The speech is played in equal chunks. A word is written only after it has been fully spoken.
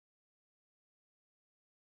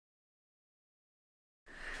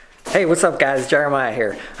Hey, what's up guys? Jeremiah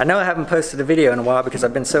here. I know I haven't posted a video in a while because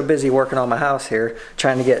I've been so busy working on my house here,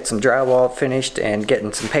 trying to get some drywall finished and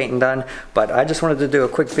getting some painting done, but I just wanted to do a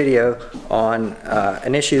quick video on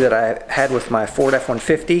an issue that I had with my Ford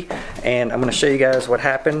F-150, and I'm going to show you guys what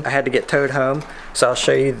happened. I had to get towed home, so I'll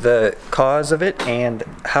show you the cause of it and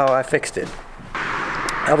how I fixed it.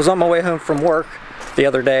 I was on my way home from work the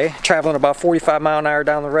other day, traveling about 45 miles an hour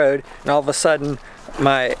down the road, and all of a sudden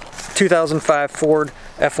my 2005 Ford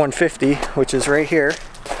F-150, which is right here,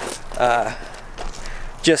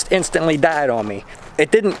 just instantly died on me.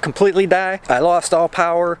 It didn't completely die. I lost all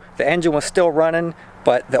power. The engine was still running,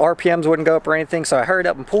 but the RPMs wouldn't go up or anything, so I hurried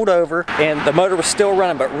up and pulled over, and the motor was still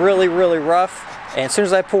running, but really, really rough. And as soon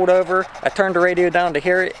as I pulled over, I turned the radio down to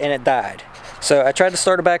hear it, and it died. So I tried to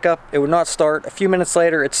start it back up. It would not start. A few minutes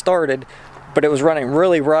later, it started, but it was running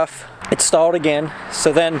really rough. It stalled again.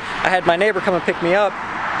 So then I had my neighbor come and pick me up,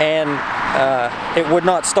 and it would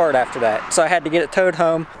not start after that. So I had to get it towed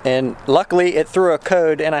home, and luckily it threw a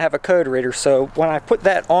code, and I have a code reader. So when I put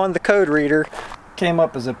that on the code reader, it came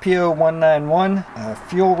up as a P0191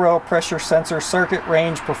 fuel rail pressure sensor circuit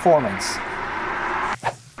range performance.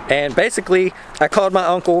 And basically, I called my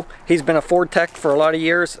uncle. He's been a Ford tech for a lot of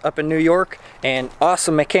years up in New York, and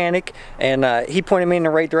awesome mechanic, and he pointed me in the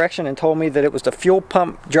right direction and told me that it was the fuel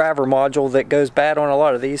pump driver module that goes bad on a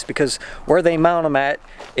lot of these, because where they mount them at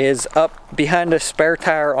is up behind the spare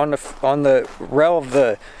tire on the rail of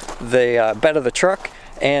the bed of the truck.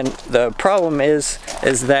 And the problem is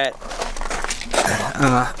that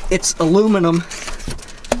it's aluminum.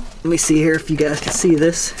 Let me see here if you guys can see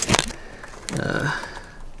this.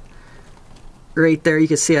 Right there, you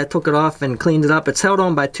can see I took it off and cleaned it up. It's held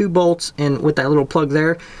on by 2 bolts and with that little plug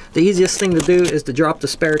there. The easiest thing to do is to drop the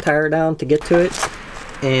spare tire down to get to it.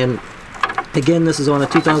 And again, this is on a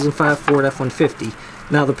 2005 Ford F-150.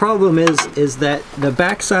 Now the problem is that the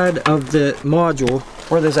backside of the module,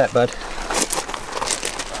 where there's that, bud?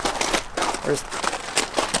 There's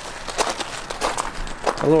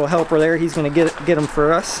a little helper there. He's going to get them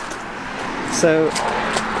for us. So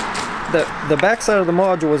the backside of the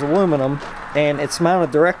module is aluminum, and it's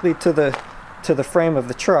mounted directly to the frame of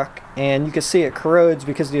the truck, and you can see it corrodes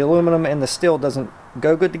because the aluminum and the steel doesn't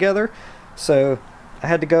go good together. So I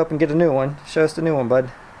had to go up and get a new one. Show us the new one,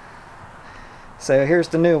 bud. So here's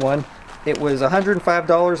the new one. It was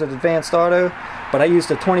 $105 at Advanced Auto, but I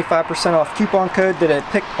used a 25% off coupon code. Did a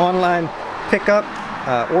online pickup,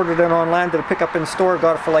 ordered it online, did a pickup in store,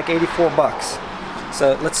 got it for like 84 bucks.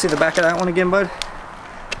 So let's see the back of that one again, bud.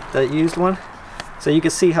 The used one. So you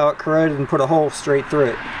can see how it corroded and put a hole straight through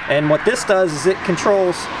it. And what this does is it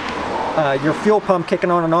controls your fuel pump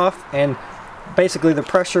kicking on and off, and basically the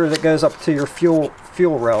pressure that goes up to your fuel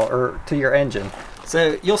rail or to your engine.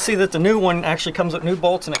 So you'll see that the new one actually comes with new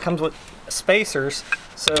bolts, and it comes with spacers.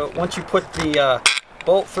 So once you put the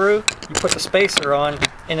bolt through, you put the spacer on,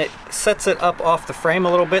 and it sets it up off the frame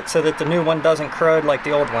a little bit so that the new one doesn't corrode like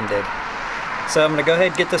the old one did. So I'm going to go ahead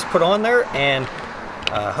and get this put on there, and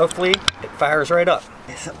hopefully it fires right up.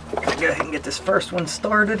 So I'm going to go ahead and get this first one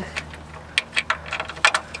started.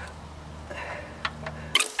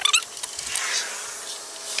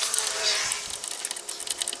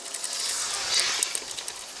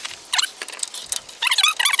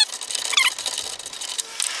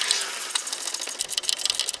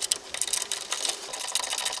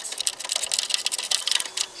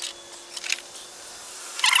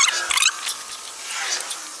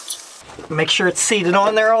 Make sure it's seated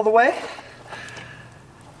on there all the way,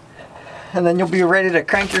 and then you'll be ready to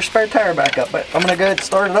crank your spare tire back up. But I'm gonna go ahead and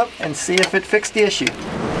start it up and see if it fixed the issue.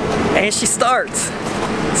 And she starts.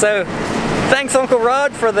 So thanks Uncle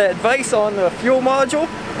Rod for the advice on the fuel module,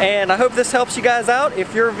 and I hope this helps you guys out.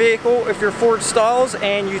 If your vehicle, if your Ford stalls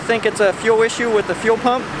and you think it's a fuel issue with the fuel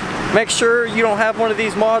pump, make sure you don't have one of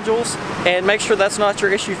these modules, and make sure that's not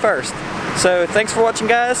your issue first. So thanks for watching,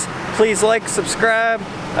 guys. Please like, subscribe,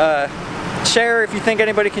 share if you think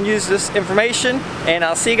anybody can use this information, and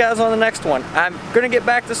I'll see you guys on the next one. I'm gonna get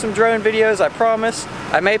back to some drone videos, I promise.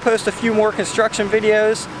 I may post a few more construction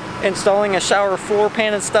videos, installing a shower floor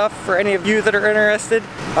pan and stuff for any of you that are interested.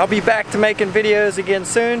 I'll be back to making videos again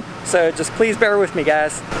soon, so just please bear with me,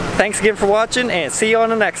 guys. Thanks again for watching, and see you on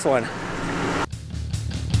the next one.